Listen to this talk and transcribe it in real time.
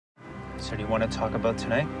So do you want to talk about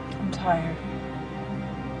tonight? I'm tired.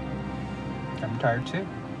 I'm tired too.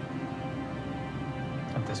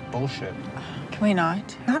 Of this bullshit. Can we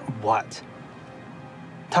not? Not what?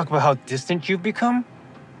 Talk about how distant you've become?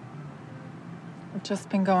 I've just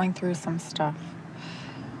been going through some stuff.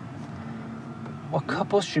 Well,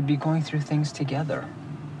 couples should be going through things together.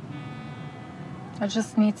 I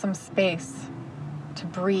just need some space to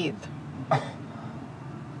breathe.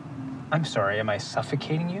 I'm sorry, am I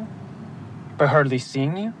suffocating you? By hardly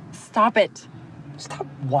seeing you? Stop it. Stop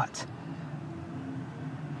what?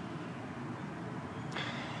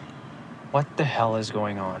 What the hell is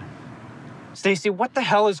going on? Stacy, what the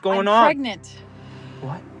hell is going on? I'm pregnant.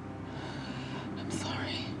 What? I'm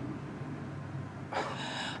sorry.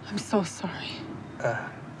 I'm so sorry.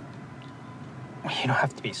 You don't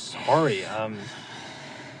have to be sorry.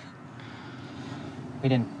 We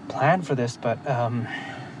didn't plan for this, but,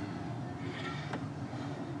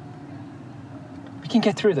 we can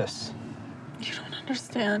get through this. You don't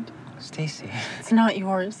understand. Stacy. It's not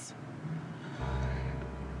yours.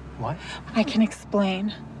 What? I can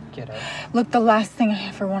explain. Get out. Look, the last thing I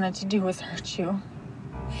ever wanted to do was hurt you.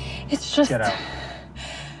 It's just... Get out.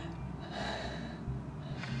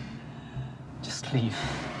 Just leave.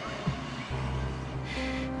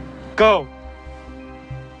 Go!